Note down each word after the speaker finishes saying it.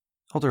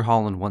Elder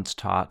Holland once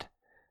taught,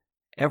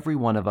 "Every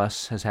one of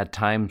us has had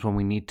times when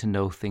we need to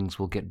know things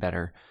will get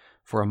better.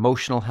 For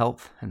emotional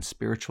health and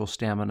spiritual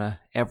stamina,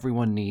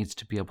 everyone needs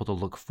to be able to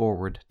look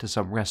forward to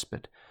some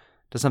respite,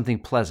 to something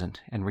pleasant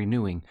and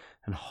renewing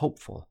and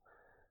hopeful,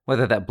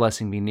 whether that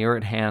blessing be near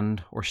at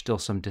hand or still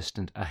some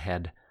distant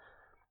ahead.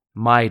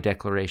 My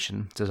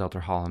declaration," says Elder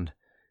Holland,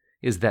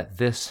 "is that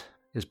this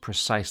is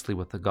precisely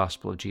what the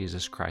gospel of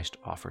Jesus Christ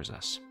offers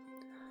us."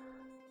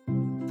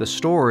 The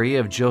story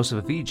of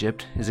Joseph of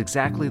Egypt is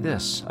exactly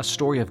this, a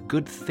story of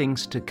good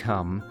things to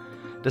come,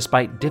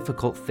 despite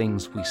difficult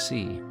things we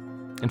see.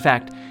 In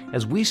fact,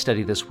 as we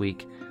study this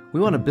week, we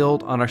want to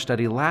build on our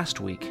study last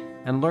week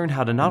and learn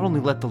how to not only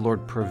let the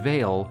Lord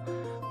prevail,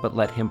 but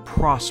let Him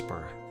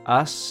prosper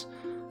us,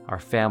 our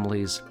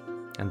families,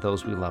 and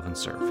those we love and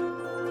serve.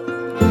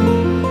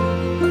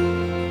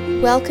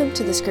 Welcome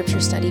to the Scripture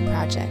Study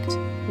Project.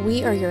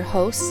 We are your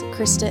hosts,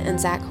 Krista and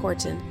Zach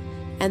Horton,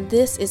 and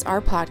this is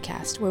our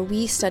podcast where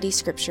we study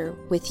Scripture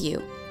with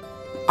you.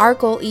 Our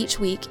goal each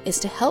week is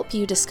to help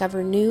you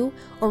discover new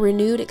or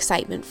renewed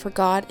excitement for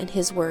God and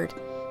His Word,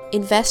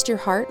 invest your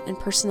heart and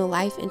personal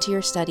life into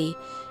your study,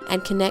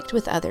 and connect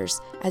with others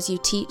as you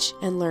teach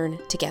and learn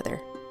together.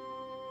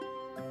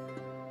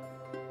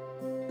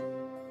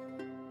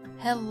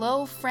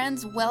 Hello,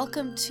 friends.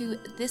 Welcome to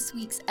this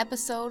week's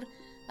episode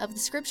of the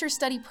Scripture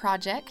Study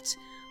Project.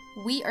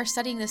 We are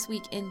studying this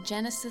week in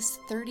Genesis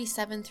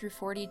 37 through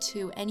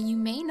 42, and you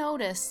may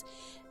notice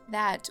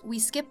that we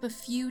skip a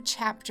few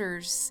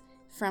chapters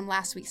from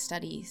last week's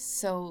study,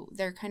 so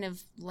they're kind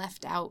of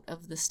left out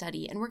of the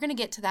study, and we're going to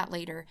get to that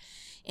later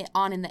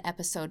on in the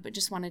episode, but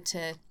just wanted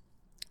to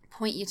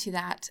point you to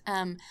that.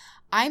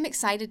 I'm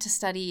excited to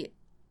study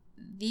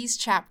these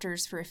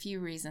chapters for a few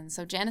reasons.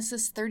 So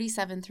Genesis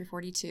 37 through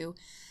 42,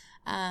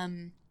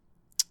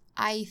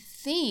 I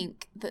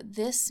think that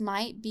this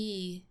might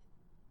be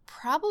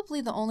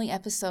probably the only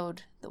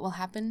episode that will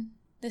happen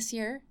this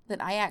year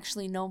that I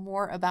actually know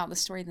more about the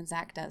story than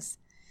Zach does.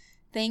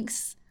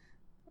 Thanks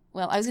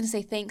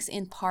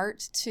in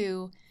part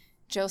to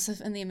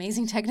Joseph and the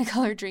Amazing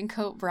Technicolor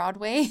Dreamcoat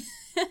Broadway.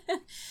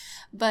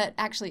 But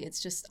actually,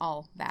 it's just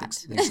all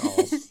that. Thanks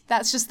all.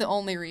 That's just the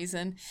only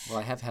reason. Well,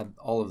 I have had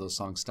all of those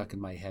songs stuck in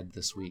my head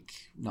this week,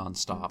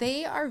 nonstop.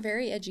 They are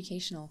very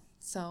educational,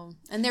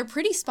 and they're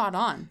pretty spot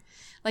on.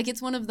 Like,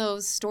 it's one of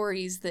those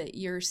stories that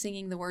you're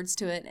singing the words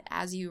to it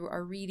as you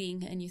are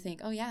reading, and you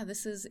think, oh yeah,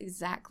 this is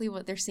exactly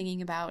what they're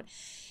singing about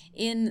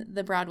in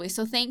the Broadway.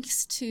 So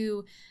thanks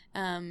to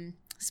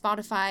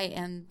Spotify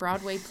and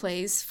Broadway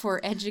plays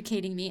for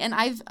educating me. And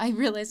I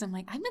realized I've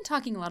been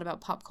talking a lot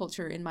about pop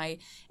culture in my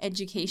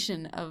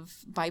education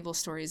of Bible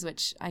stories,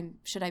 which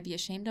should I be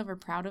ashamed of or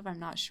proud of? I'm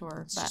not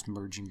sure. It's just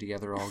merging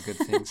together all good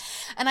things.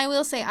 And I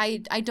will say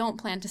I don't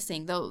plan to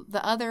sing, though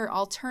the other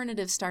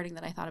alternative starting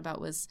that I thought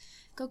about was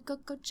Go, Go,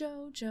 Go,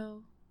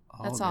 Jojo.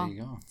 That's all. There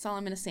you go. That's all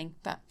I'm going to sing.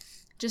 But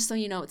just so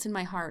you know, it's in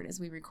my heart as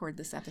we record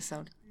this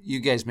episode. You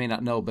guys may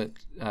not know, but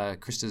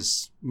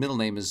Krista's middle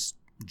name is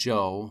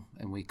Jo,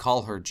 and we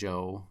call her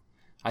Jo.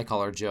 I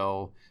call her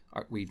Jo.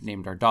 We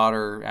named our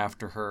daughter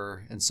after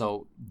her, and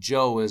so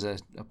Jo is a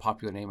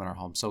popular name in our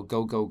home. So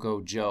Go, Go, Go,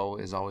 Jo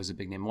is always a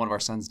big name. One of our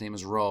sons' name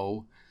is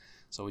Ro,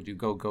 so we do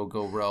Go, Go,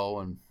 Go, Ro,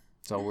 and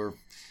so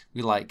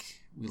we like.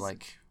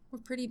 We're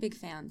pretty big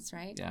fans,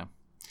 right? Yeah.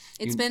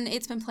 It's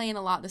been playing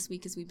a lot this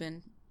week as we've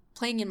been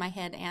playing in my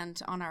head and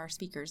on our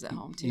speakers at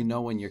home too. You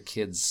know, when your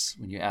kids,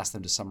 when you ask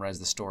them to summarize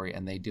the story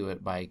and they do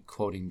it by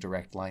quoting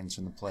direct lines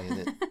from the play,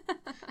 that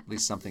at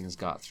least something has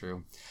got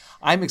through.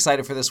 I'm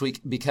excited for this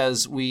week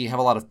because we have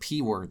a lot of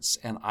P words,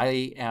 and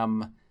I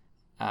am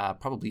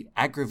probably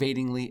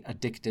aggravatingly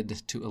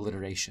addicted to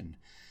alliteration.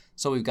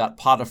 So we've got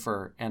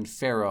Potiphar and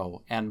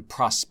Pharaoh and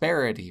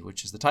prosperity,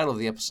 which is the title of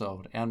the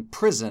episode, and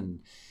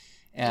prison.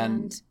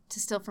 And to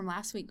steal from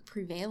last week,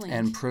 prevailing.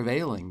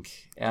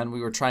 And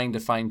we were trying to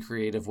find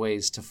creative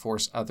ways to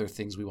force other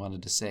things we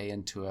wanted to say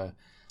into a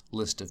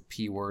list of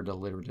P-word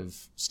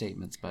alliterative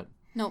statements. But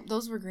no,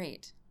 those were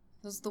great.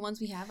 The ones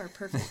we have are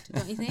perfect,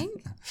 don't you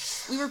think?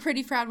 We were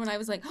pretty proud when I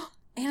was like, oh,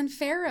 and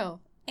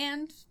Pharaoh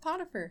and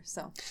Potiphar.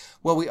 So,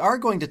 well, we are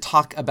going to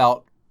talk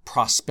about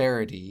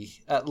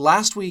prosperity.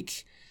 Last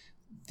week,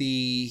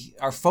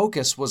 our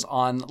focus was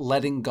on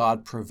letting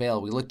God prevail.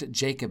 We looked at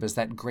Jacob as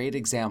that great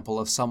example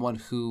of someone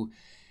who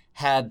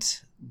had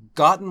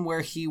gotten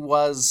where he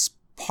was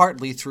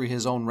partly through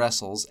his own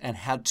wrestles and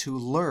had to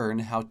learn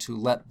how to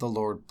let the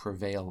Lord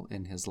prevail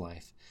in his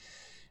life.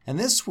 And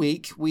this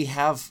week we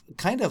have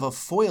kind of a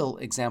foil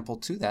example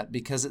to that,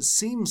 because it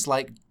seems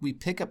like we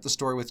pick up the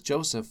story with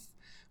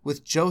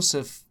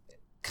Joseph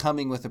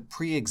coming with a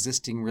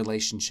pre-existing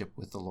relationship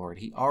with the Lord.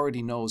 He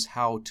already knows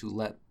how to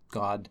let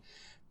God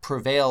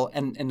prevail,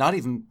 and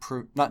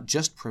not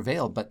just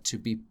prevail, but to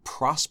be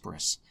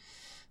prosperous.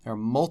 There are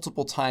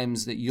multiple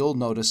times that you'll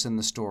notice in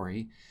the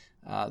story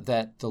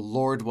that the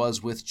Lord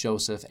was with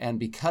Joseph, and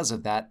because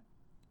of that,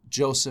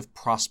 Joseph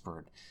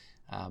prospered.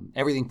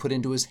 Everything put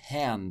into his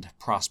hand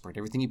prospered.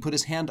 Everything he put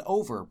his hand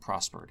over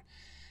prospered.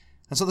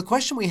 And so the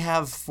question we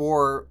have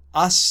for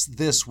us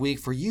this week,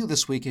 for you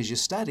this week as you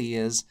study,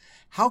 is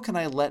how can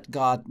I let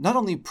God not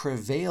only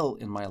prevail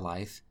in my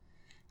life,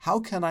 how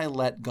can I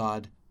let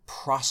God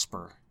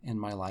prosper in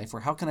my life,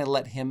 or how can I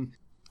let him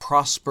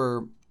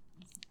prosper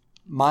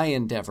my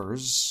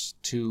endeavors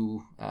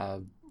to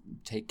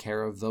take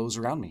care of those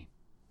around me?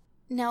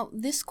 Now,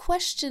 this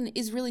question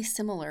is really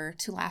similar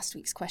to last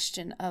week's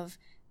question of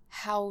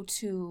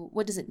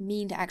what does it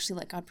mean to actually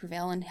let God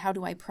prevail and how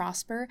do I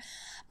prosper?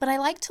 But I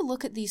like to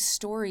look at these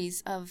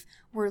stories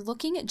we're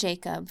looking at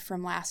Jacob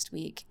from last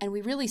week, and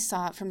we really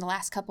saw it from the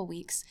last couple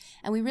weeks,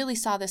 and we really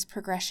saw this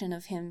progression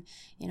of him,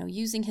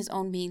 using his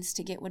own means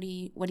to get what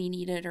he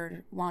needed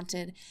or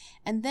wanted.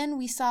 And then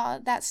we saw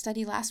that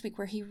study last week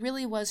where he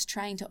really was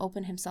trying to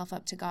open himself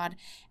up to God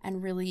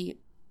and really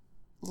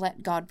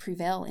let God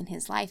prevail in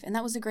his life. And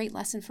that was a great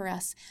lesson for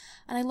us.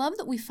 And I love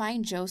that we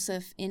find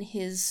Joseph in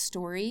his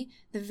story.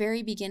 The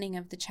very beginning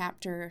of the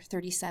chapter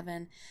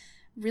 37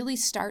 really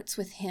starts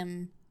with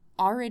him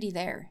already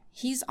there.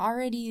 He's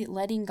already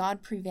letting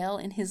God prevail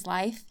in his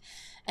life,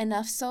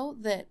 enough so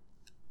that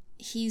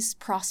he's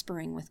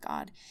prospering with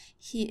God.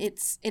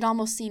 It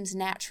almost seems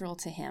natural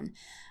to him,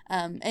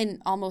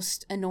 and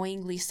almost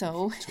annoyingly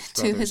so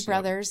to his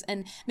brothers.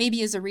 And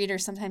maybe as a reader,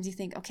 sometimes you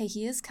think, okay,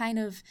 he is kind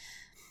of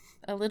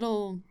a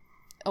little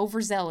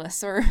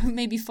overzealous or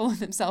maybe full of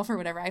himself or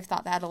whatever. I've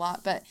thought that a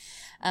lot. But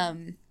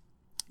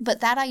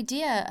that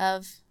idea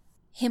of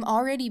him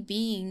already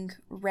being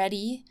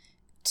ready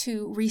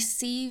to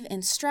receive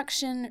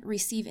instruction,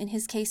 in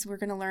his case, we're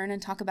going to learn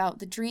and talk about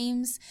the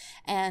dreams,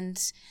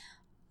 and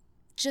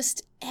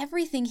just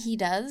everything he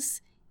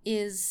does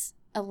is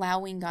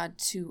allowing God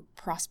to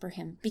prosper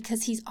him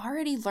because he's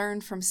already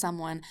learned from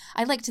someone.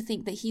 I like to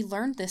think that he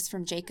learned this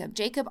from Jacob.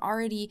 Jacob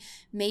already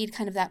made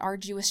kind of that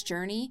arduous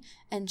journey.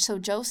 And so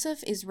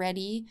Joseph is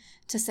ready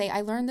to say,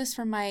 I learned this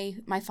from my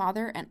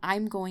father and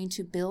I'm going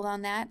to build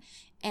on that.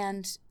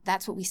 And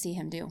that's what we see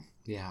him do.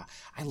 Yeah,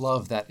 I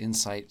love that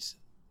insight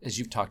as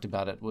you've talked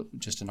about it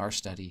just in our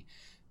study,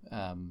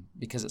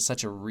 because it's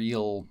such a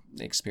real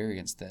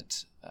experience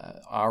that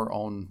our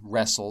own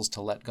wrestles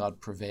to let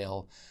God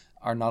prevail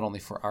are not only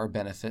for our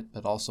benefit,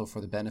 but also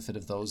for the benefit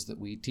of those that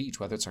we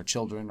teach, whether it's our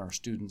children, our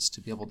students, to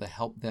be able to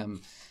help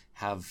them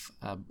have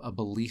a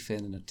belief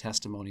in and a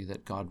testimony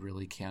that God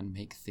really can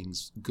make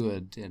things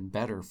good and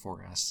better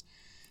for us.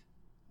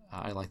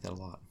 I like that a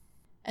lot.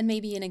 And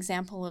maybe an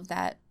example of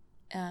that,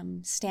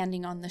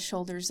 standing on the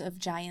shoulders of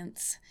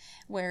giants,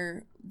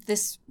 where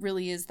this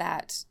really is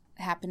that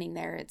happening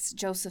there. It's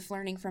Joseph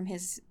learning from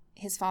his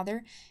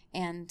father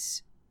and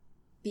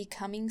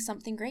becoming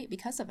something great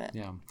because of it.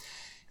 Yeah.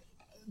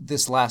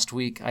 This last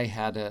week, I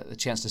had a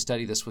chance to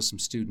study this with some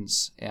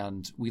students,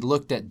 and we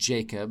looked at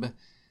Jacob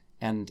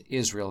and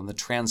Israel and the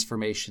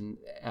transformation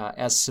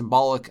as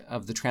symbolic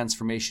of the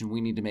transformation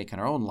we need to make in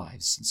our own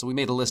lives. And so we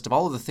made a list of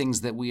all of the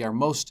things that we are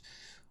most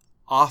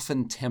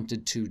often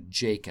tempted to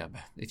Jacob,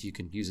 if you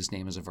can use his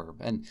name as a verb.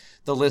 And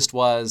the list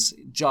was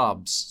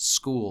jobs,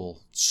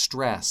 school,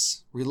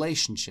 stress,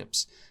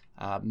 relationships,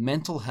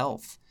 mental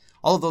health.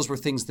 All of those were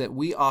things that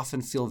we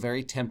often feel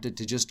very tempted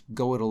to just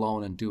go it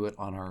alone and do it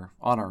on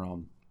our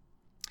own.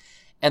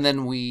 And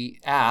then we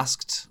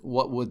asked,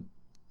 what would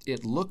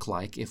it look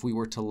like if we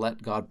were to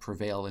let God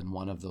prevail in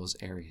one of those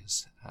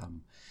areas?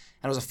 And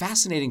it was a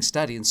fascinating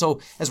study. And so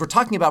as we're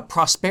talking about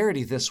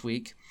prosperity this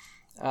week,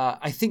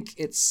 I think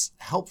it's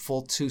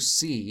helpful to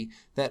see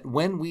that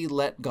when we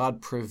let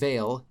God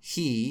prevail,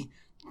 he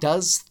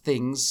does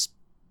things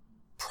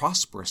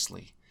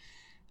prosperously.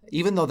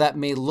 Even though that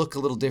may look a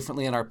little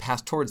differently and our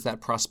path towards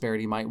that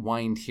prosperity might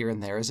wind here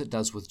and there, as it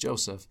does with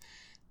Joseph,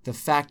 the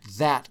fact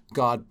that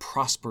God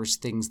prospers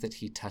things that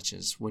he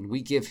touches. When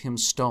we give him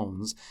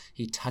stones,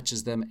 he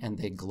touches them and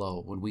they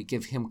glow. When we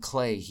give him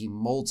clay, he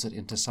molds it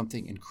into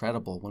something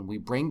incredible. When we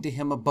bring to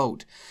him a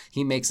boat,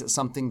 he makes it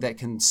something that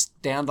can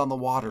stand on the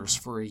waters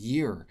for a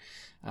year.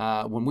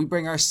 When we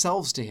bring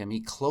ourselves to him,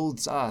 he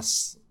clothes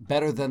us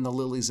better than the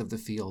lilies of the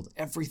field.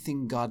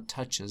 Everything God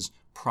touches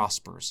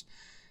prospers.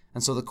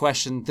 And so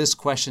this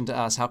question to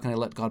us, how can I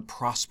let God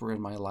prosper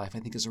in my life, I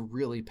think is a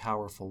really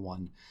powerful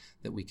one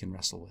that we can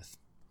wrestle with.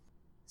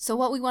 So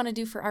what we want to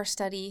do for our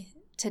study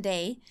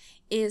today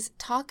is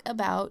talk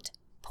about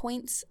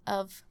points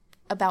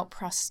about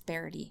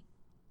prosperity.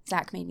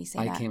 Zach made me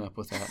say that. I came up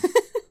with that.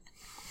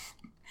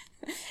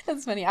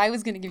 That's funny. I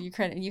was going to give you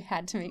credit, and you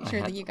had to make sure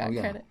that you got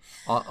credit.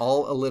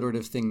 All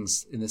alliterative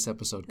things in this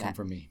episode come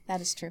from me. That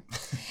is true.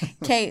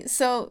 Okay,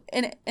 so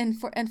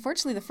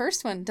unfortunately, the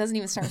first one doesn't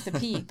even start with a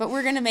P, but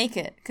we're going to make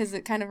it because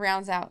it kind of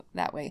rounds out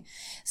that way.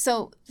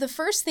 So the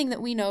first thing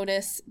that we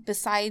notice,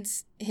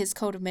 besides his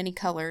coat of many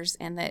colors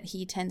and that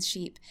he tends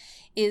sheep,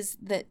 is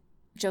that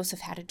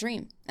Joseph had a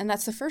dream. And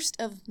that's the first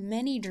of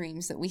many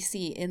dreams that we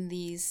see in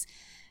these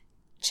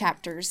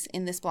chapters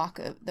in this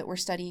block that we're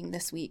studying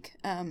this week.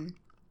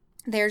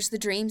 There's the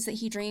dreams that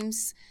he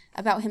dreams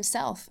about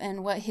himself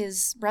and what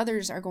his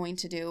brothers are going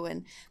to do.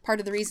 And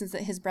part of the reasons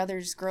that his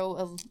brothers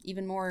grow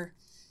even more,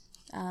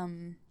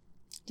 do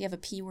you have a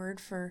P word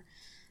for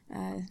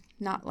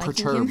not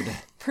liking him?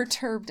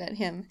 Perturbed at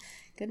him.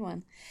 Good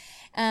one.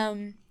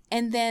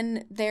 And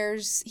then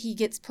he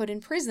gets put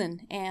in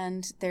prison,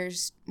 and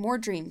there's more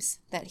dreams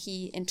that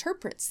he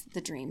interprets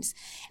the dreams.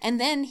 And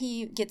then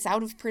he gets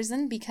out of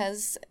prison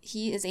because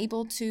he is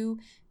able to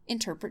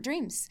interpret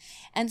dreams.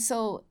 And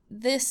so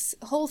this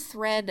whole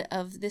thread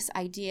of this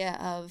idea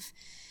of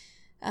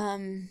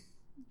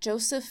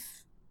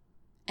Joseph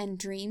and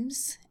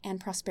dreams and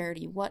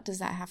prosperity, what does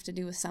that have to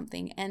do with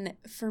something? And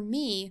for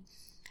me,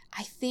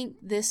 I think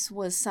this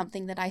was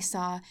something that I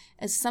saw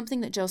as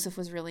something that Joseph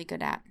was really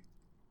good at.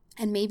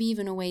 And maybe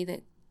even a way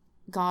that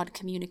God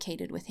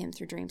communicated with him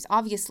through dreams.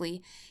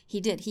 Obviously, he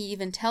did. He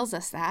even tells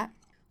us that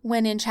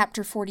when in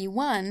chapter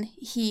 41,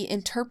 he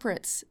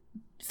interprets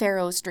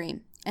Pharaoh's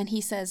dream. And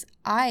he says,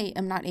 I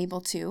am not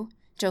able to.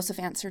 Joseph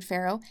answered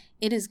Pharaoh,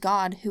 it is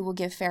God who will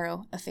give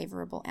Pharaoh a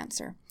favorable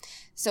answer.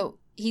 So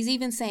he's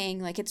even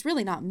saying, like, it's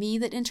really not me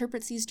that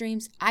interprets these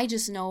dreams. I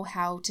just know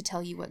how to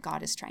tell you what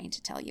God is trying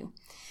to tell you,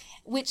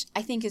 which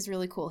I think is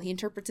really cool. He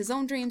interprets his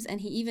own dreams,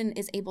 and he even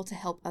is able to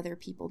help other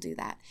people do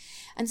that.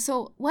 And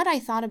so what I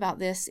thought about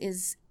this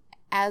is,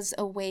 as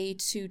a way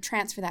to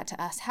transfer that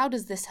to us, how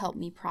does this help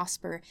me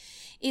prosper,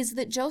 is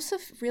that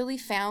Joseph really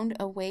found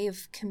a way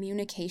of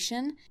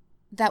communication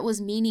that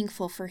was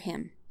meaningful for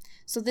him.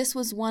 So this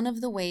was one of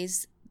the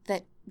ways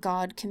that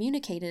God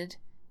communicated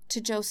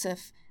to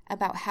Joseph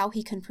about how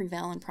he can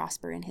prevail and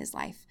prosper in his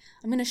life.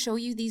 I'm going to show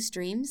you these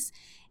dreams,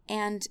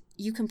 and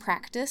you can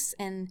practice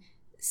and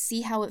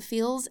see how it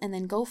feels, and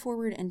then go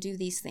forward and do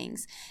these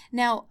things.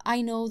 Now,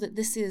 I know that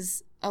this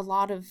is a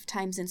lot of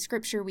times in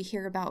scripture we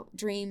hear about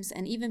dreams,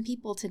 and even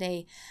people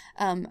today,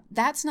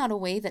 that's not a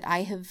way that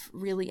I have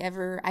really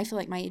ever, I feel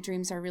like my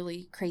dreams are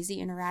really crazy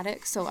and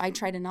erratic, so I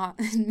try to not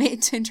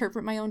to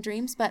interpret my own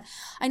dreams, but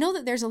I know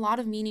that there's a lot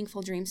of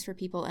meaningful dreams for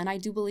people, and I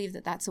do believe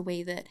that that's a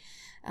way that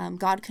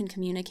God can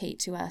communicate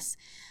to us.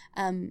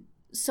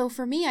 So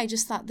for me, I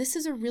just thought this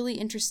is a really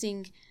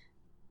interesting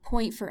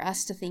point for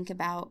us to think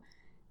about.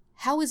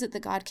 How is it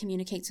that God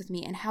communicates with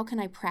me, and how can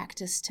I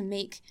practice to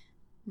make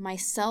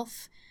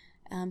myself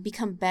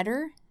become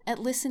better at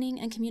listening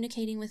and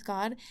communicating with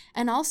God?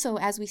 And also,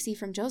 as we see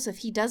from Joseph,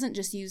 he doesn't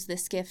just use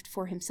this gift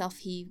for himself.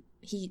 He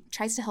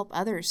tries to help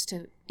others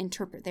to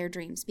interpret their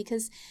dreams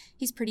because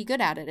he's pretty good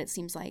at it, it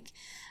seems like.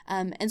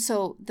 And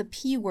so the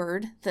P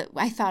word that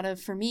I thought of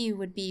for me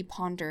would be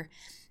ponder.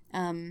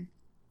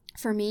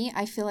 For me,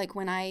 I feel like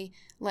when I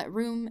let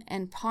room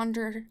and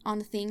ponder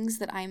on things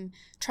that I'm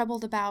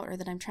troubled about or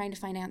that I'm trying to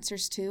find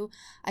answers to,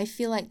 I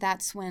feel like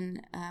that's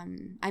when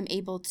I'm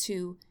able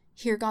to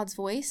hear God's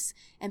voice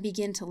and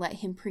begin to let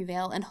him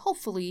prevail, and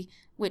hopefully,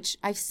 which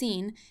I've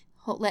seen,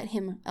 let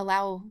him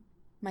allow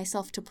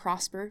myself to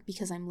prosper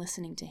because I'm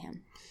listening to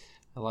him.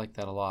 I like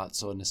that a lot.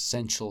 So an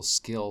essential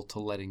skill to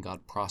letting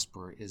God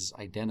prosper is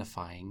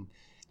identifying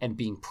and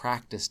being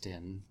practiced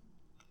in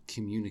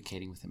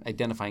communicating with him,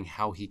 identifying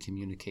how he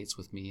communicates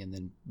with me, and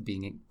then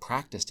being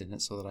practiced in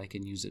it so that I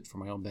can use it for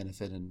my own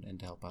benefit and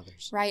to help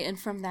others. Right, and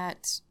from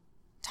that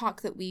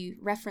talk that we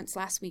referenced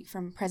last week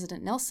from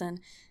President Nelson,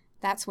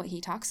 that's what he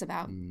talks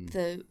about,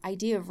 the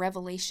idea of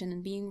revelation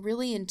and being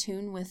really in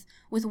tune with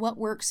what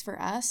works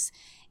for us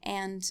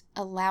and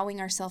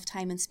allowing ourselves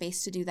time and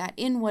space to do that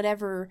in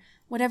whatever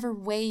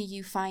way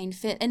you find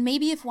fit. And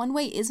maybe if one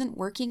way isn't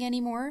working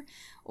anymore,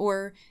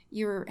 or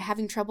you're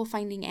having trouble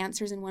finding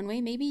answers in one way,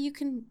 maybe you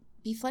can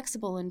be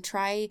flexible and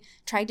try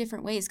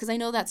different ways. Because I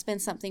know that's been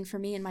something for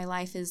me in my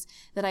life, is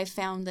that I've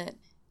found that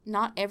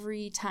not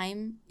every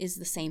time is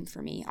the same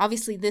for me.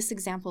 Obviously, this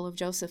example of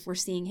Joseph, we're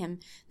seeing him,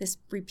 this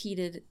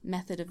repeated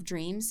method of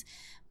dreams.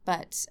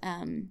 But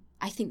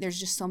I think there's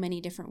just so many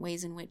different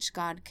ways in which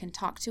God can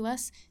talk to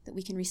us, that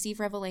we can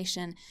receive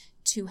revelation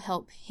to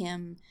help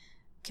him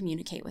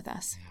communicate with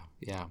us.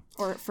 Yeah.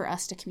 Or for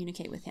us to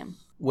communicate with him.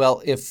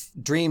 Well, if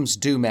dreams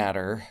do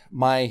matter,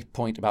 my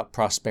point about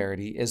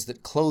prosperity is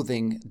that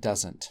clothing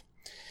doesn't.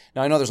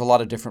 Now, I know there's a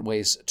lot of different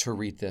ways to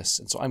read this,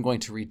 and so I'm going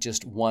to read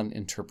just one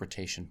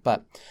interpretation.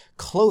 But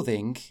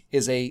clothing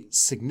is a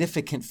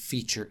significant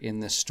feature in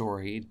this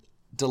story,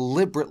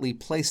 deliberately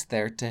placed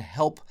there to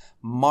help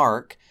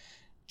mark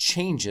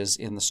changes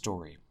in the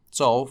story.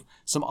 So,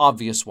 some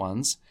obvious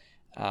ones.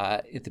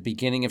 At the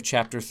beginning of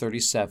chapter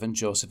 37,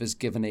 Joseph is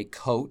given a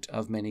coat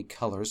of many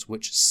colors,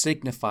 which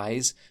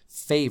signifies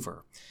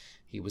favor.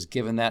 He was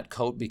given that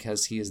coat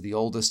because he is the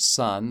oldest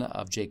son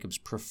of Jacob's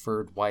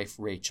preferred wife,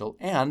 Rachel,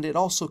 and it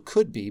also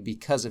could be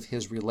because of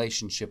his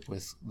relationship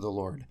with the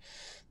Lord,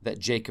 that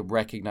Jacob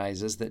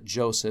recognizes that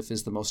Joseph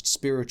is the most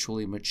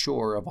spiritually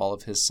mature of all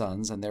of his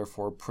sons and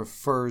therefore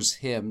prefers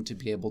him to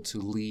be able to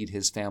lead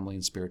his family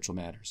in spiritual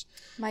matters.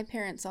 My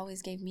parents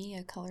always gave me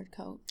a colored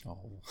coat.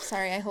 Oh.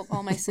 Sorry, I hope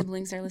all my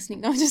siblings are listening.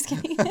 No, I'm just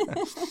kidding.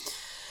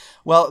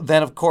 Well,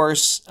 then, of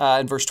course,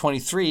 in verse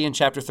 23 in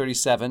chapter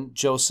 37,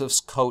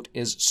 Joseph's coat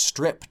is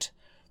stripped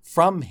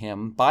from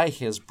him by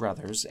his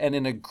brothers, and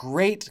in a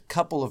great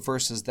couple of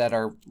verses that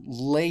are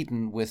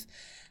laden with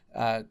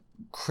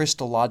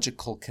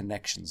Christological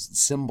connections,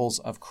 symbols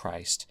of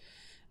Christ.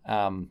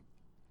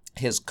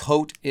 His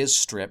coat is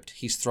stripped.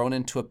 He's thrown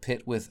into a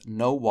pit with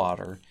no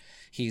water.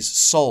 He's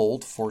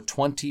sold for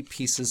 20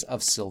 pieces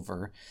of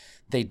silver.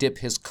 They dip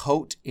his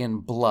coat in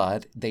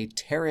blood. They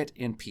tear it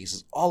in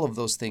pieces. All of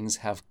those things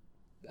have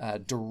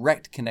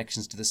direct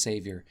connections to the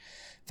Savior.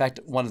 In fact,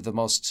 one of the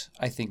most,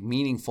 I think,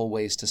 meaningful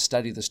ways to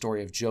study the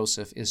story of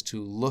Joseph is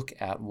to look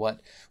at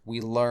what we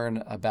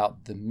learn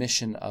about the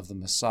mission of the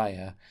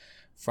Messiah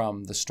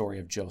from the story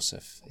of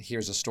Joseph.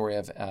 Here's a story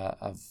of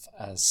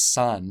a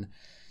son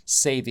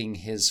saving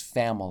his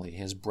family,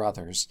 his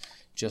brothers,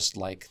 just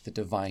like the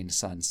divine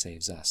Son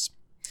saves us.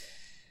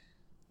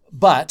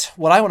 But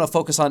what I want to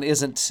focus on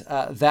isn't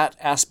that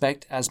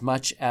aspect as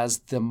much as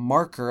the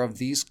marker of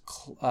these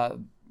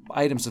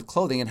items of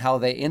clothing and how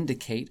they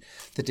indicate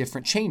the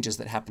different changes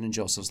that happen in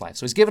Joseph's life.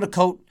 So he's given a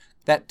coat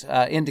that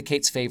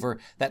indicates favor.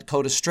 That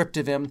coat is stripped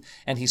of him,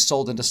 and he's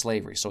sold into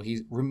slavery. So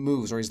he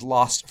removes, or he's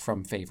lost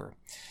from favor.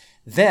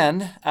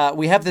 Then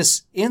we have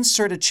this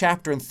inserted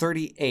chapter in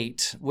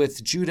 38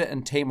 with Judah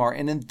and Tamar,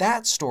 and in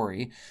that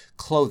story,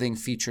 clothing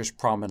features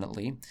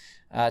prominently.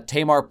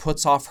 Tamar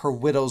puts off her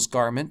widow's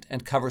garment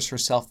and covers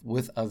herself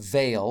with a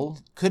veil.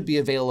 Could be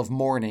a veil of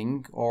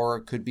mourning, or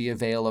it could be a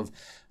veil of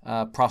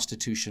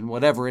prostitution,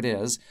 whatever it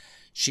is.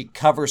 She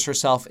covers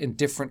herself in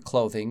different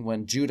clothing.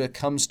 When Judah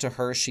comes to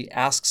her, she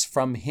asks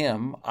from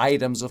him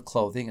items of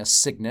clothing, a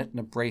signet and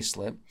a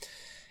bracelet.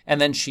 And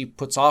then she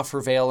puts off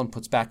her veil and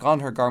puts back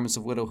on her garments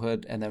of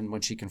widowhood. And then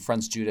when she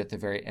confronts Judah at the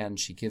very end,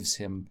 she gives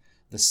him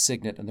the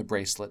signet and the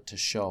bracelet to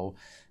show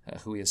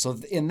who he is. So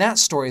in that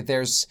story,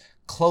 there's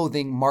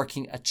clothing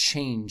marking a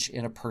change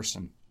in a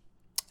person.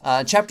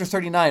 Chapter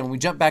 39, when we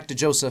jump back to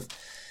Joseph,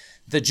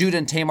 the Judah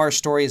and Tamar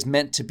story is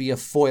meant to be a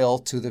foil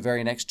to the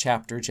very next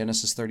chapter,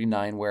 Genesis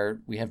 39, where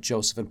we have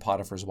Joseph and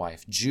Potiphar's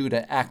wife.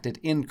 Judah acted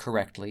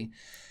incorrectly,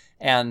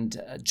 and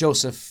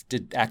Joseph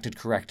acted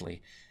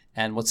correctly.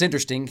 And what's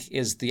interesting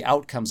is the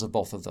outcomes of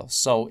both of those.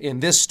 So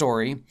in this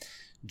story,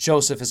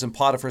 Joseph is in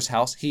Potiphar's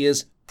house. He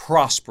is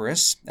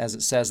prosperous, as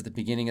it says at the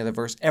beginning of the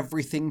verse.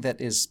 Everything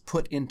that is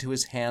put into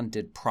his hand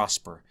did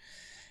prosper.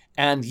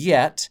 And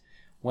yet,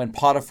 when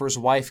Potiphar's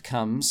wife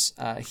comes,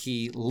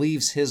 he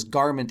leaves his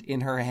garment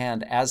in her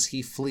hand as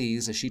he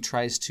flees, as she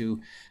tries to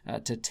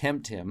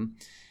tempt him.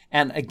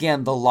 And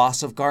again, the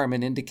loss of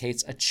garment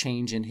indicates a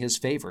change in his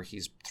favor.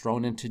 He's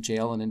thrown into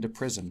jail and into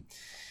prison.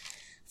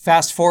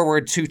 Fast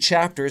forward 2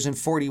 chapters in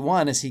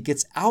 41, as he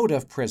gets out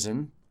of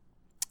prison,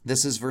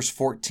 this is verse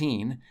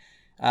 14,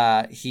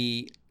 as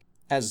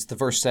the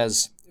verse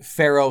says,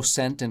 Pharaoh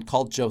sent and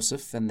called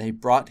Joseph, and they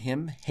brought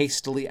him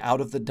hastily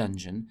out of the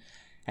dungeon.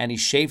 And he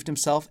shaved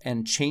himself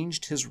and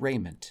changed his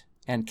raiment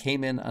and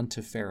came in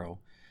unto Pharaoh.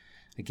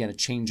 Again, a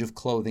change of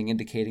clothing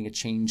indicating a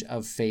change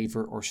of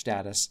favor or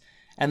status.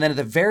 And then at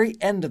the very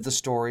end of the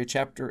story,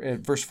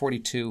 verse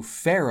 42,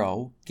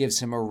 Pharaoh gives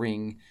him a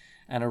ring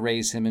and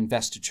arrays him in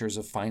vestitures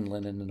of fine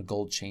linen and a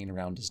gold chain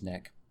around his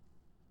neck.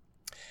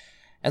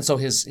 And so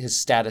his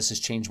status has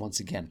changed once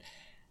again.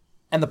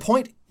 And the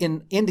point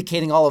in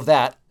indicating all of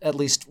that, at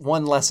least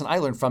one lesson I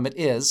learned from it,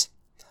 is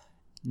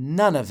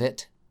none of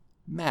it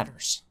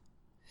matters.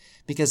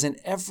 Because in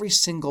every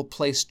single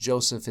place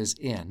Joseph is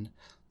in,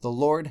 the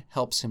Lord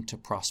helps him to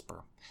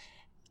prosper.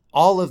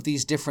 All of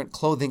these different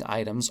clothing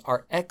items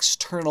are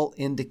external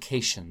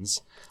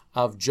indications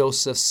of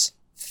Joseph's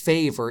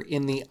favor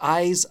in the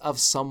eyes of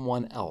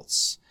someone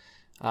else.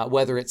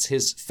 Whether it's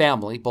his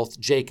family, both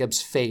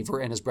Jacob's favor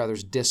and his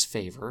brother's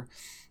disfavor,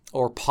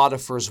 or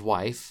Potiphar's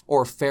wife,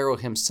 or Pharaoh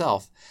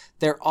himself,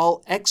 they're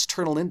all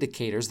external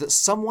indicators that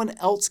someone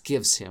else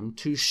gives him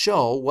to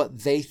show what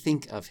they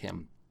think of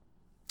him.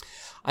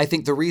 I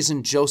think the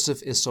reason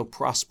Joseph is so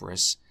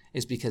prosperous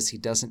is because he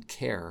doesn't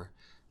care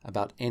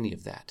about any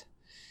of that.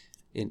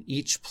 In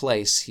each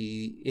place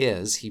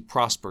he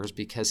prospers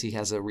because he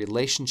has a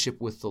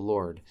relationship with the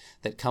Lord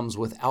that comes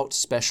without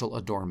special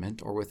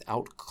adornment or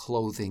without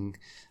clothing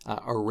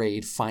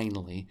arrayed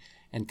finely,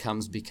 and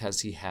comes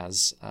because he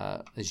has,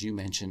 as you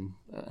mentioned,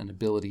 an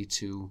ability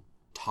to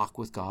talk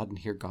with God and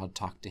hear God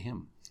talk to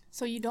him.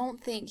 So you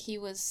don't think he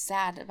was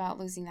sad about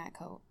losing that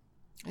coat?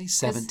 He's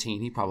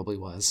 17. He probably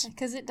was.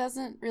 Because it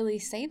doesn't really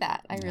say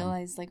that. I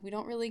realize, we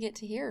don't really get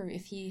to hear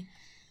if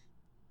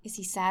is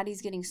he sad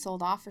he's getting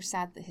sold off, or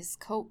sad that his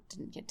coat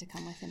didn't get to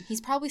come with him.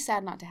 He's probably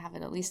sad not to have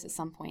it, at least at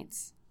some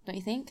points. Don't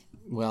you think?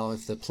 Well,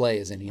 if the play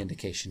is any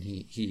indication,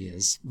 he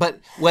is. But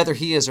whether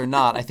he is or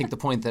not, I think the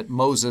point that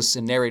Moses,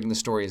 in narrating the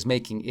story, is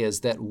making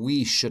is that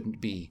we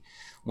shouldn't be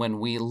when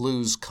we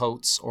lose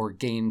coats or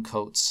gain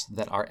coats,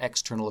 that our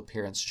external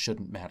appearance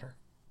shouldn't matter.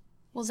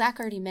 Well, Zach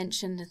already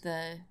mentioned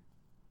the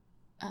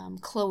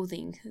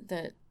clothing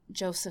that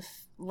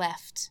Joseph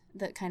left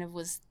that kind of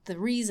was the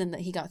reason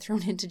that he got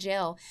thrown into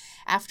jail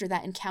after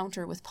that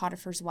encounter with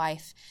Potiphar's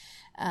wife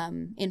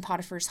in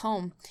Potiphar's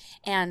home.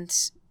 And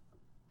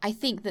I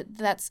think that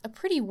that's a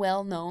pretty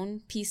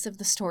well-known piece of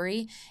the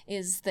story,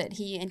 is that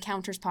he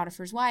encounters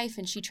Potiphar's wife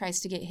and she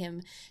tries to get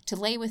him to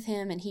lay with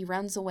him and he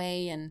runs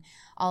away and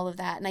all of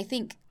that. And I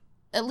think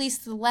at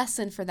least the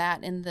lesson for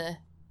that in the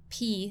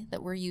P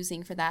that we're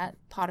using for that,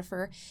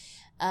 Potiphar,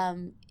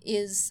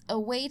 is a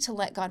way to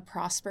let God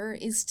prosper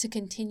is to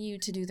continue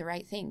to do the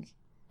right thing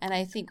And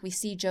I think we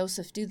see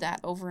Joseph do that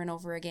over and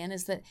over again,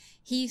 is that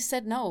he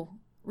said no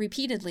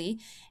repeatedly.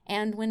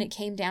 And when it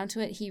came down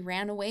to it, he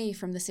ran away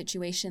from the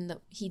situation that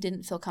he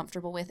didn't feel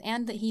comfortable with,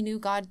 and that he knew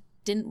God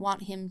didn't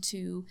want him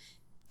to,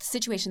 the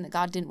situation that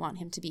God didn't want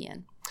him to be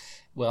in.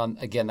 Well,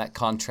 again, that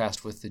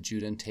contrast with the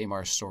Judah and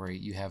Tamar story,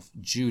 you have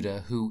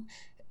Judah, who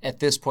at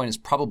this point is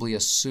probably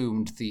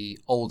assumed the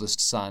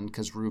oldest son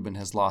because Reuben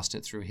has lost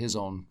it through his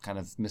own kind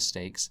of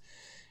mistakes.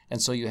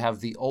 And so you have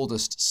the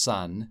oldest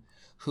son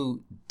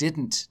who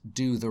didn't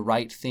do the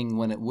right thing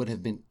when it would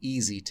have been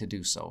easy to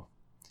do so.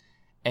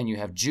 And you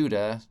have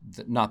Judah,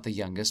 not the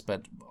youngest,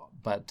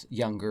 but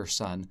younger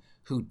son,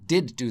 who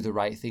did do the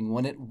right thing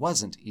when it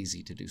wasn't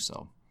easy to do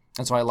so.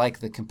 And so I like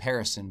the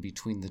comparison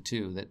between the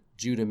two, that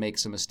Judah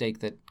makes a mistake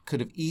that could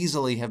have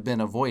easily have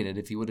been avoided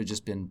if he would have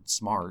just been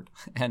smart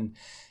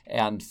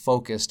and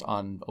focused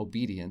on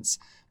obedience,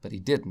 but he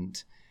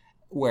didn't.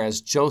 Whereas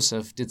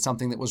Joseph did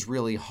something that was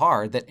really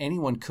hard that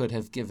anyone could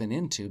have given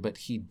into, but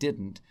he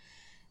didn't.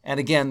 And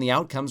again, the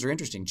outcomes are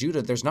interesting.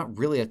 Judah, there's not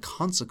really a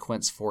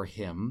consequence for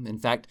him. In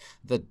fact,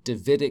 the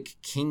Davidic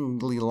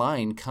kingly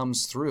line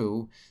comes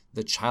through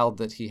the child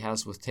that he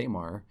has with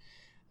Tamar.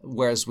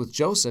 Whereas with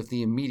Joseph,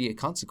 the immediate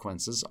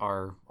consequences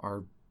are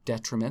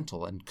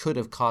detrimental and could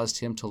have caused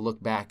him to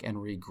look back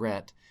and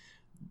regret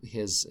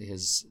his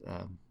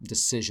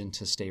decision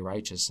to stay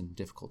righteous in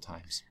difficult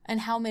times.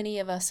 And how many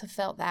of us have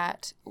felt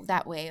that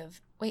way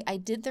of, wait, I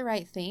did the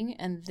right thing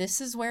and this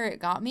is where it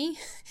got me?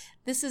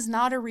 This is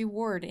not a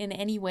reward in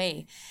any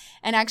way.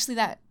 And actually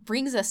that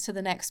brings us to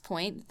the next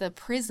point. The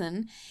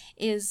prison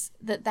is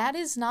that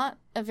is not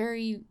a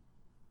very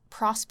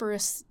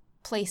prosperous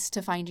place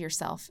to find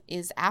yourself,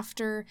 is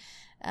after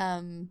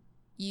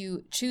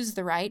you choose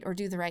the right or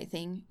do the right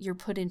thing, you're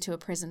put into a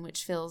prison,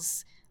 which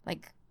feels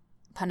like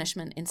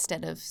punishment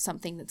instead of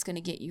something that's going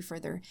to get you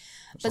further.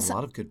 There's a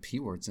lot of good P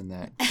words in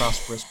that.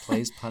 Prosperous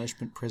place,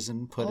 punishment,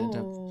 prison,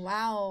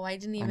 wow, I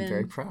didn't even... I'm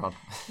very proud.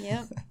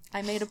 Yep,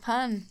 I made a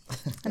pun,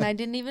 and I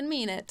didn't even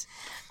mean it.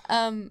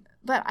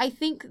 But I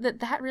think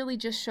that really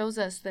just shows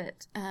us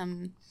that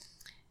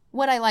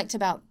what I liked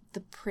about the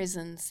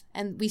prisons,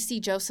 and we see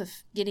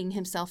Joseph getting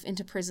himself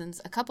into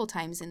prisons a couple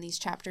times in these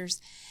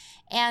chapters,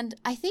 and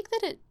I think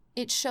that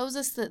it shows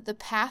us that the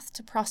path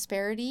to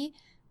prosperity,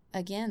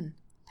 again,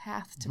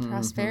 path to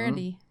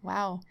prosperity,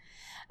 wow,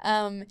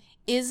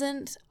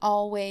 isn't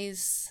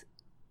always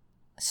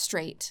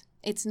straight.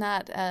 It's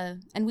not,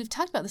 and we've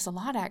talked about this a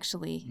lot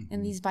actually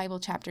in these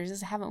Bible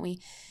chapters, haven't we,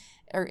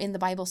 or in the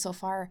Bible so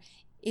far,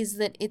 is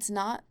that it's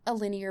not a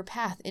linear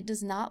path. It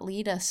does not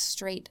lead us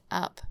straight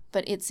up,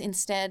 but it's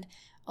instead,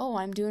 oh,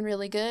 I'm doing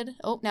really good.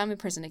 Oh, now I'm in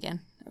prison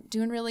again. I'm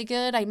doing really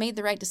good. I made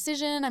the right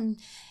decision.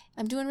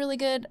 I'm doing really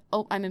good.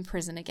 Oh, I'm in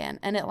prison again.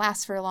 And it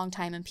lasts for a long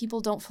time, and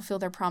people don't fulfill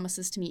their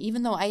promises to me,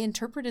 even though I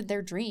interpreted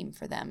their dream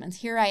for them. And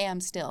here I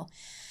am still.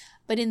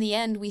 But in the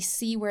end, we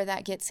see where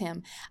that gets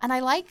him. And I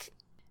like,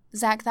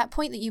 Zach, that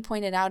point that you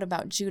pointed out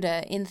about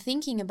Judah in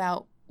thinking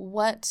about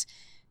what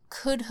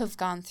could have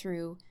gone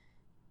through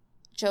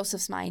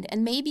Joseph's mind,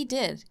 and maybe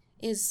did,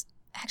 is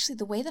actually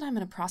the way that I'm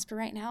going to prosper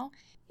right now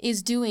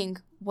is doing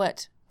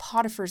what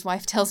Potiphar's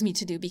wife tells me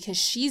to do, because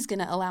she's going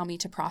to allow me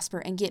to prosper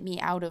and get me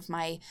out of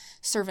my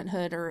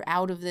servanthood or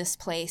out of this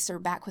place or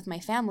back with my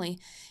family.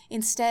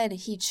 Instead,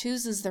 he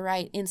chooses the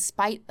right in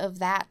spite of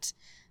that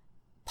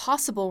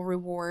possible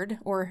reward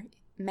or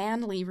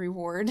manly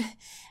reward,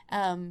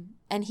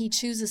 and he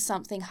chooses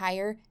something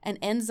higher and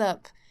ends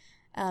up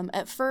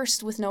at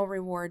first with no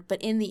reward,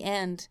 but in the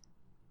end,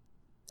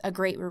 a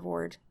great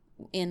reward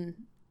in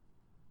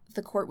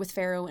the court with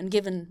Pharaoh, and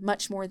given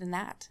much more than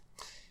that.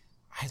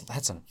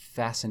 That's a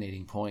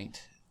fascinating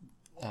point.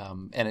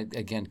 And it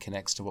again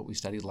connects to what we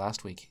studied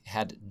last week.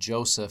 Had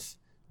Joseph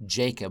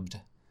Jacobed,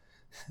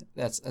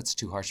 that's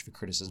too harsh of a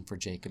criticism for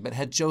Jacob, but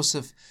had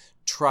Joseph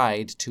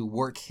tried to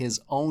work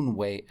his own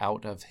way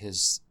out of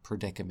his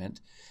predicament,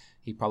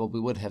 he probably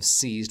would have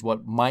seized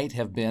what might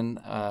have been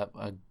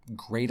a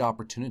great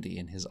opportunity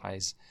in his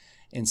eyes.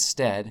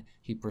 Instead,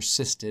 he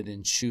persisted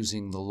in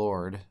choosing the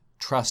Lord,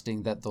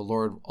 trusting that the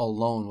Lord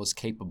alone was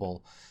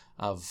capable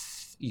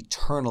of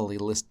eternally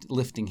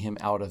lifting him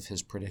out of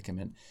his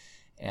predicament,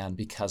 and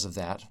because of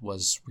that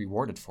was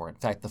rewarded for it. In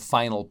fact, the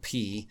final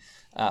P,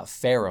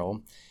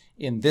 Pharaoh,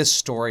 in this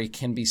story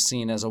can be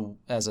seen as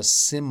a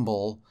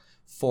symbol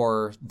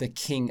for the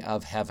King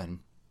of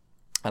Heaven.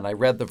 And I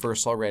read the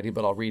verse already,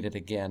 but I'll read it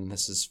again.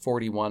 This is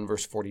 41,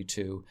 verse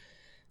 42.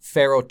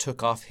 Pharaoh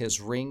took off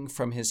his ring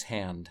from his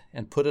hand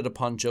and put it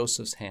upon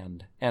Joseph's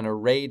hand, and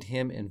arrayed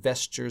him in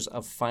vestures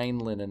of fine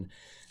linen,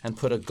 and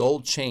put a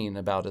gold chain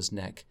about his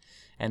neck,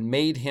 and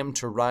made him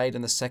to ride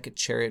in the second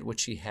chariot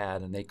which he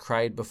had. And they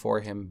cried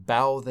before him,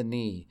 Bow the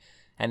knee.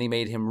 And he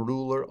made him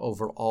ruler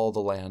over all the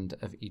land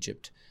of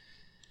Egypt.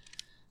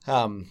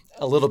 A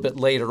little bit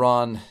later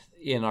on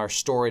in our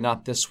story,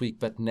 not this week,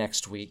 but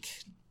next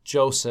week,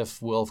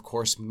 Joseph will, of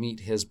course,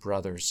 meet his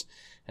brothers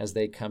as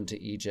they come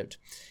to Egypt.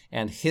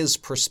 And his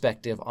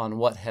perspective on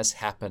what has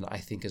happened, I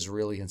think, is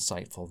really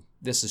insightful.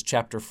 This is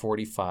chapter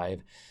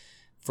 45,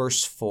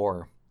 verse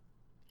 4.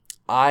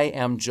 I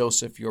am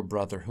Joseph your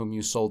brother, whom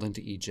you sold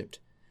into Egypt.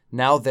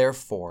 Now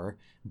therefore,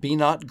 be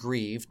not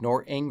grieved,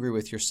 nor angry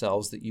with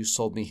yourselves that you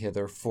sold me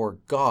hither, for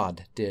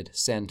God did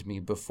send me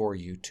before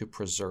you to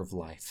preserve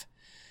life.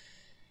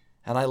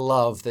 And I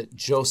love that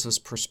Joseph's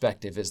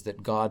perspective is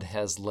that God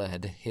has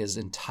led his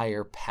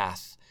entire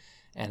path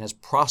and has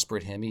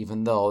prospered him,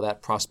 even though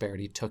that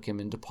prosperity took him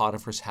into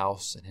Potiphar's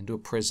house and into a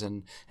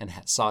prison and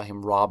saw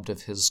him robbed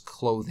of his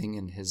clothing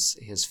and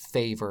his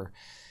favor.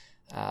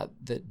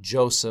 That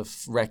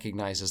Joseph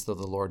recognizes that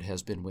the Lord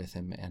has been with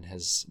him and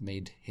has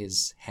made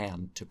his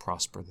hand to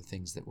prosper the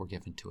things that were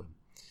given to him.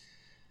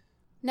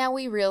 Now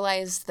we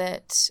realize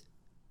that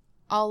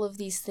all of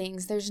these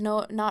things, there's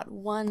not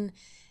one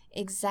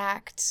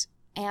exact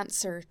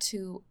answer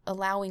to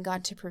allowing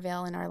God to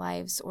prevail in our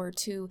lives or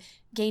to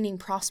gaining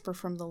prosper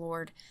from the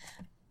Lord.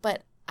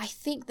 But I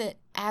think that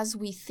as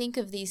we think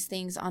of these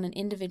things on an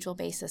individual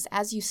basis,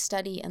 as you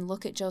study and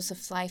look at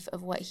Joseph's life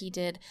of what he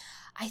did,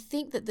 I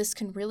think that this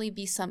can really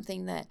be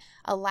something that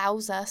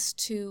allows us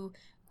to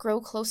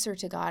grow closer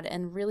to God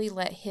and really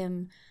let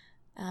him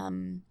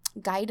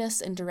guide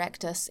us and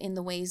direct us in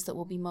the ways that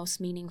will be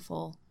most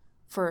meaningful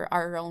for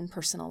our own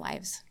personal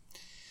lives.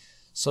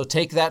 So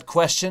take that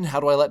question, how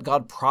do I let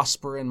God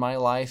prosper in my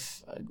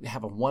life?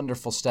 Have a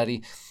wonderful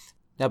study.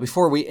 Now,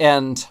 before we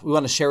end, we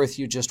want to share with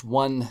you just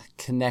one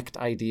connect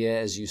idea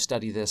as you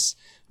study this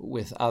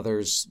with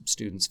others,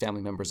 students,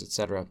 family members,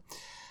 etc.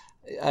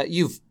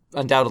 You've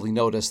undoubtedly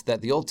noticed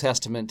that the Old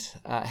Testament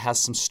has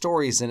some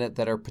stories in it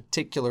that are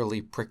particularly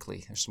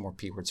prickly. There's some more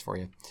P words for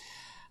you.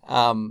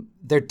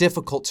 They're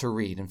difficult to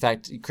read. In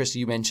fact, Christy,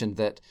 you mentioned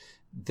that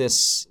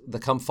the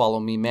Come Follow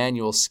Me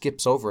manual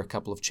skips over a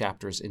couple of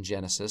chapters in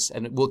Genesis,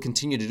 and it will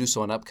continue to do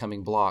so in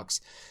upcoming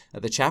blocks.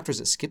 The chapters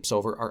it skips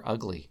over are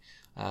ugly.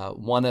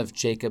 One of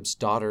Jacob's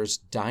daughters,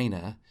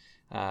 Dinah,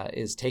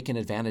 is taken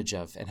advantage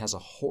of and has a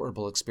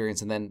horrible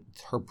experience, and then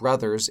her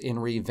brothers, in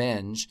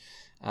revenge,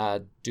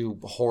 do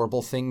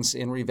horrible things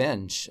in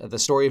revenge. The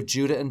story of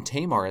Judah and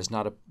Tamar is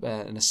not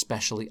an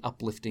especially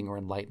uplifting or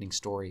enlightening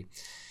story.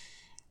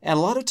 And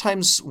a lot of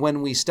times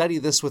when we study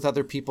this with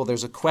other people,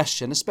 there's a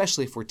question,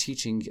 especially if we're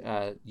teaching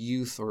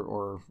youth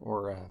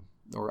or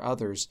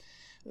others.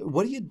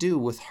 What do you do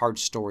with hard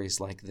stories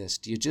like this?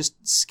 Do you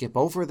just skip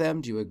over them?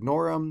 Do you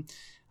ignore them?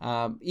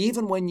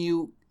 Even when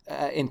you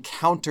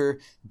encounter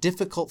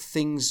difficult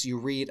things you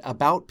read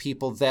about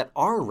people that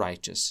are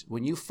righteous,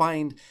 when you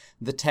find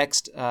the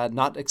text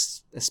not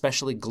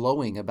especially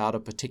glowing about a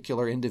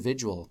particular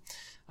individual,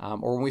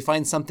 or when we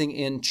find something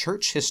in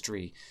church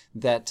history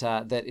that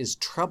is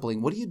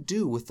troubling, what do you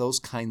do with those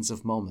kinds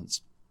of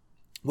moments?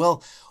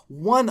 Well,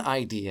 one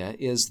idea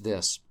is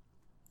this.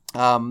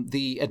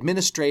 The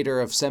administrator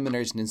of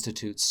seminaries and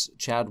institutes,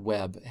 Chad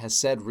Webb, has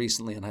said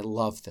recently, and I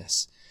love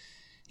this,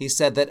 he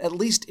said that at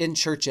least in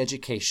church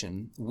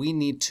education, we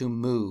need to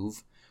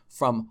move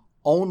from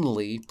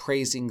only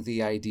praising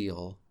the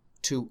ideal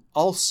to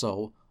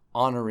also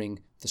honoring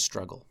the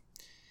struggle.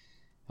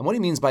 And what he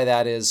means by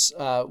that is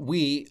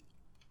we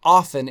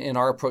often in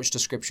our approach to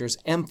scriptures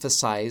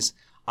emphasize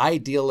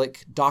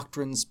idyllic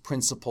doctrines,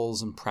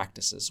 principles, and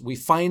practices. We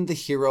find the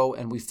hero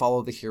and we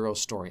follow the hero's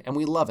story, and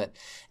we love it.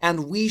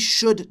 And we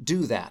should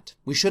do that.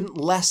 We shouldn't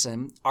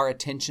lessen our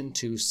attention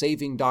to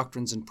saving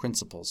doctrines and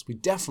principles. We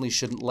definitely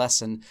shouldn't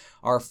lessen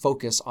our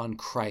focus on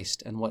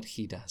Christ and what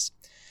he does.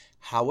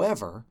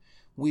 However,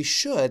 we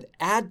should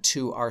add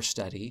to our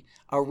study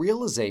a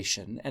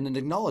realization and an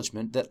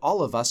acknowledgement that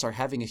all of us are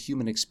having a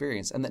human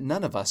experience and that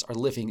none of us are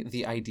living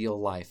the ideal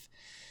life.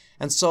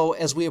 And so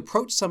as we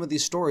approach some of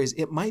these stories,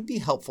 it might be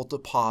helpful to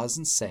pause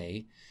and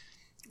say,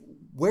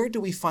 where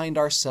do we find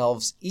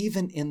ourselves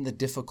even in the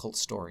difficult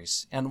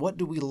stories? And what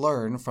do we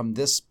learn from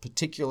this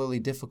particularly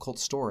difficult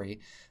story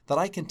that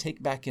I can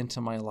take back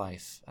into my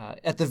life?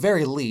 At the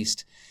very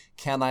least,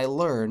 can I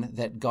learn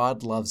that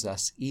God loves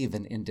us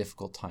even in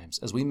difficult times?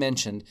 As we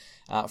mentioned,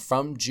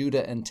 from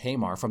Judah and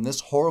Tamar, from this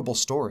horrible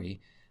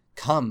story,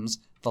 comes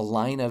the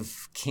line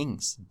of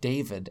kings,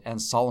 David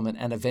and Solomon,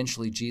 and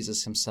eventually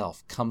Jesus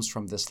himself comes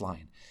from this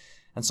line.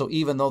 And so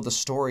even though the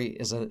story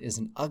is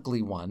an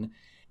ugly one,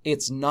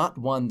 it's not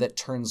one that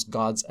turns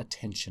God's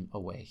attention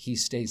away. He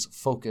stays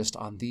focused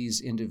on these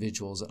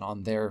individuals and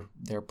on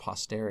their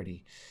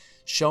posterity,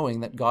 showing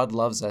that God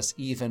loves us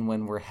even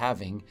when we're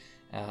having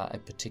a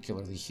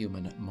particularly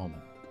human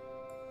moment.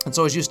 And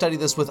so as you study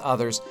this with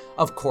others,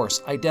 of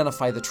course,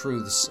 identify the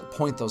truths,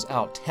 point those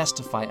out,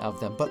 testify of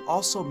them, but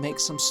also make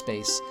some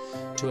space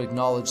to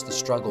acknowledge the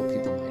struggle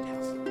people might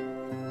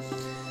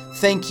have.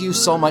 Thank you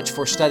so much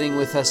for studying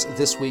with us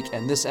this week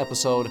and this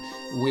episode.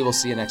 We will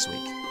see you next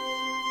week.